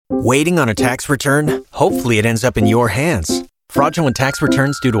Waiting on a tax return? Hopefully it ends up in your hands. Fraudulent tax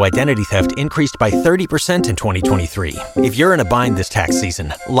returns due to identity theft increased by 30% in 2023. If you're in a bind this tax season,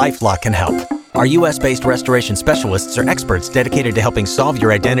 LifeLock can help. Our U.S.-based restoration specialists are experts dedicated to helping solve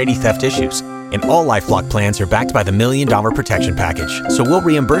your identity theft issues. And all LifeLock plans are backed by the $1 Million Protection Package. So we'll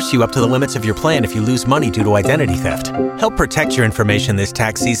reimburse you up to the limits of your plan if you lose money due to identity theft. Help protect your information this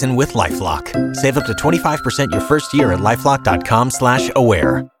tax season with LifeLock. Save up to 25% your first year at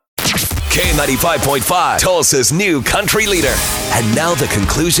LifeLock.com/aware. K95.5, Tulsa's new country leader. And now the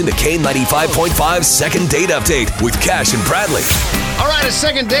conclusion to K95.5's second date update with Cash and Bradley. All right, a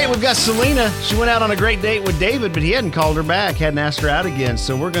second date. We've got Selena. She went out on a great date with David, but he hadn't called her back, hadn't asked her out again.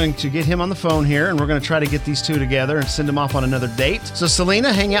 So we're going to get him on the phone here, and we're going to try to get these two together and send them off on another date. So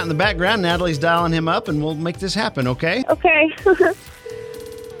Selena, hang out in the background. Natalie's dialing him up, and we'll make this happen, okay? Okay.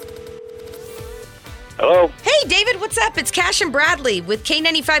 Hello. Hey, David, what's up? It's Cash and Bradley with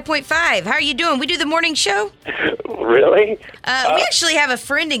K95.5. How are you doing? We do the morning show. Really? We actually have a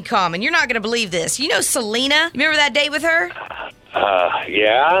friend in common. You're not going to believe this. You know Selena? Remember that date with her?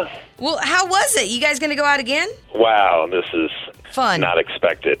 Yeah. Well, how was it? You guys going to go out again? Wow, this is Fun. not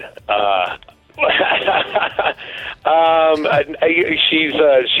expected. She's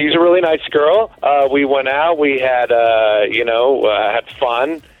a really nice girl. We went out. We had had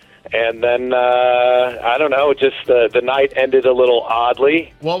fun. And then, I don't know, just the night ended a little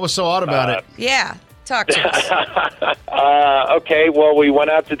oddly. What was so odd about it? Yeah. Talk to us. Okay, well, we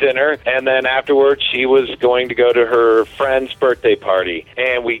went out to dinner, and then afterwards she was going to go to her friend's birthday party.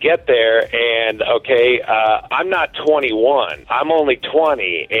 And we get there, and, I'm not 21. I'm only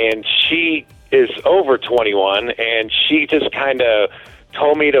 20, and she is over 21, and she just kind of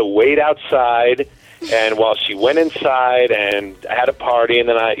told me to wait outside. And while she went inside and had a party, and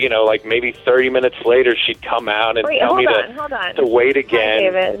then maybe 30 minutes later, she'd come out and tell me to wait again. Hi,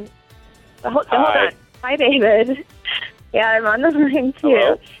 David. Hold on. Hi, David. Yeah, I'm on the line, too.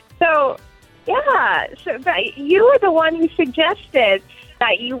 Hello? So but you were the one who suggested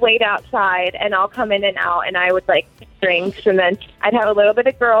that you wait outside, and I'll come in and out, and I would, get drinks, and then I'd have a little bit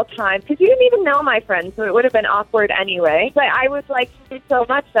of girl time, because you didn't even know my friend, so it would have been awkward anyway. But I was, you so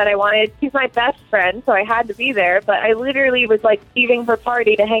much that I wanted, she's my best friend, so I had to be there, but I literally was, leaving her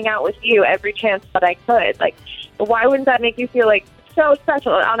party to hang out with you every chance that I could. Why wouldn't that make you feel, so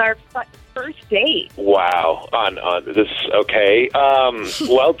special on our first date? Wow. On this, okay.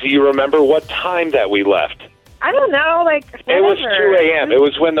 Well, do you remember what time that we left? I don't know, whatever. It was 2 a.m. It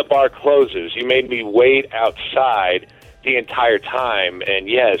was when the bar closes. You made me wait outside the entire time, and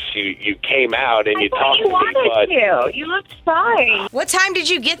yes, you came out and you talked to me, but you looked fine. What time did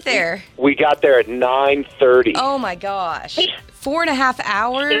you get there? We got there at 9:30. Oh, my gosh. 4.5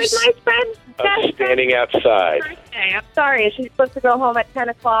 hours? She was my friend's best standing outside. Birthday. I'm sorry, is she supposed to go home at 10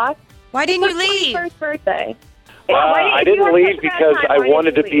 o'clock? Why didn't you leave? First birthday. I didn't leave because I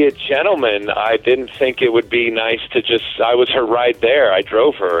wanted to be a gentleman. I didn't think it would be nice to I was her ride there. I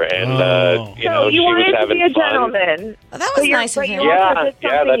drove her, and, she was having fun. To be a gentleman. Well, that was nice of him. Yeah,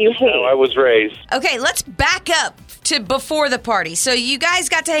 that's how I was raised. Okay, let's back up to before the party. So you guys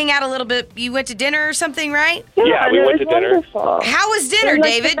got to hang out a little bit. You went to dinner or something, right? Yeah, we went to dinner. Wonderful. How was dinner,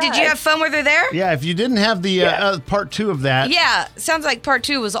 David? Did you have fun with her there? Yeah, if you didn't have the part 2 of that. Yeah, sounds like part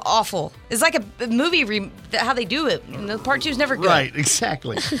 2 was awful. It's like a movie, how they do it. Part 2 is never good. Right,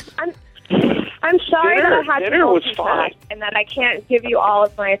 exactly. I'm sorry that I had to was multitask fine. and that I can't give you all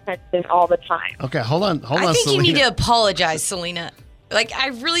of my attention all the time. Okay, hold on, I think Selena. you need to apologize, Selena. I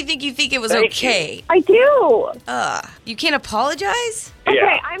really think you think it was okay. I do. You can't apologize? Okay,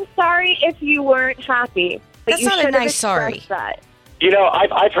 Yeah. I'm sorry if you weren't happy. But That's you not a should have nice sorry. expressed that.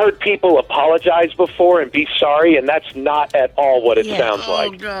 I've heard people apologize before and be sorry, and that's not at all what it sounds Oh,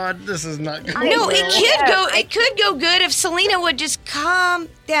 like. God, this is not good. No, it could go good if Selena would just calm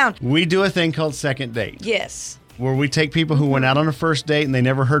down. We do a thing called second date. Yes. Where we take people who went out on a first date and they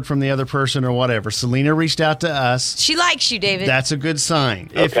never heard from the other person or whatever. Selena reached out to us. She likes you, David. That's a good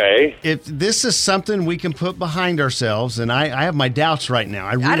sign. Okay. If this is something we can put behind ourselves, and I have my doubts right now.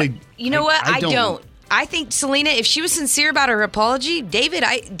 I don't. I think Selena, if she was sincere about her apology,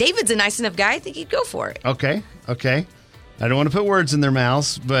 David's a nice enough guy. I think he'd go for it. Okay. I don't want to put words in their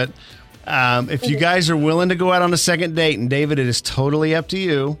mouths, but if you guys are willing to go out on a second date, and David, it is totally up to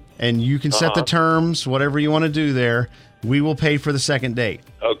you, and you can set the terms, whatever you want to do there, we will pay for the second date.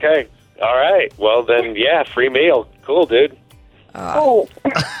 Okay. All right. Well, then, yeah, free meal. Cool, dude.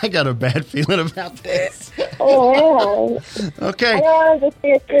 I got a bad feeling about this. Oh, Okay. I don't want to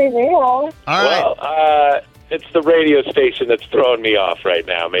see a free meal. All right. Well, it's the radio station that's throwing me off right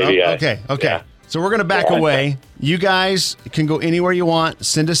now. Maybe. Okay. Yeah. So we're going to back away. You guys can go anywhere you want.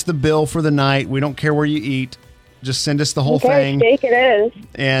 Send us the bill for the night. We don't care where you eat. Just send us the whole thing. Steak it is.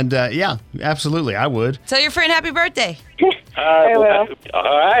 And yeah, absolutely, I would. Tell your friend happy birthday. I will.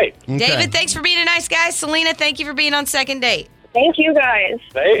 All right. Okay. David, thanks for being a nice guy. Selena, thank you for being on Second Date. Thank you, guys.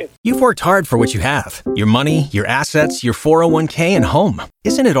 Hey. You've worked hard for what you have. Your money, your assets, your 401k, and home.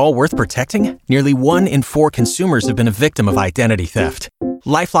 Isn't it all worth protecting? Nearly 1 in 4 consumers have been a victim of identity theft.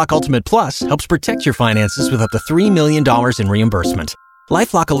 LifeLock Ultimate Plus helps protect your finances with up to $3 million in reimbursement.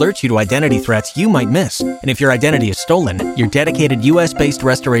 LifeLock alerts you to identity threats you might miss. And if your identity is stolen, your dedicated U.S.-based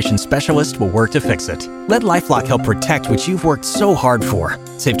restoration specialist will work to fix it. Let LifeLock help protect what you've worked so hard for.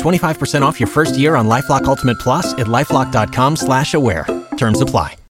 Save 25% off your first year on LifeLock Ultimate Plus at LifeLock.com/aware. Terms apply.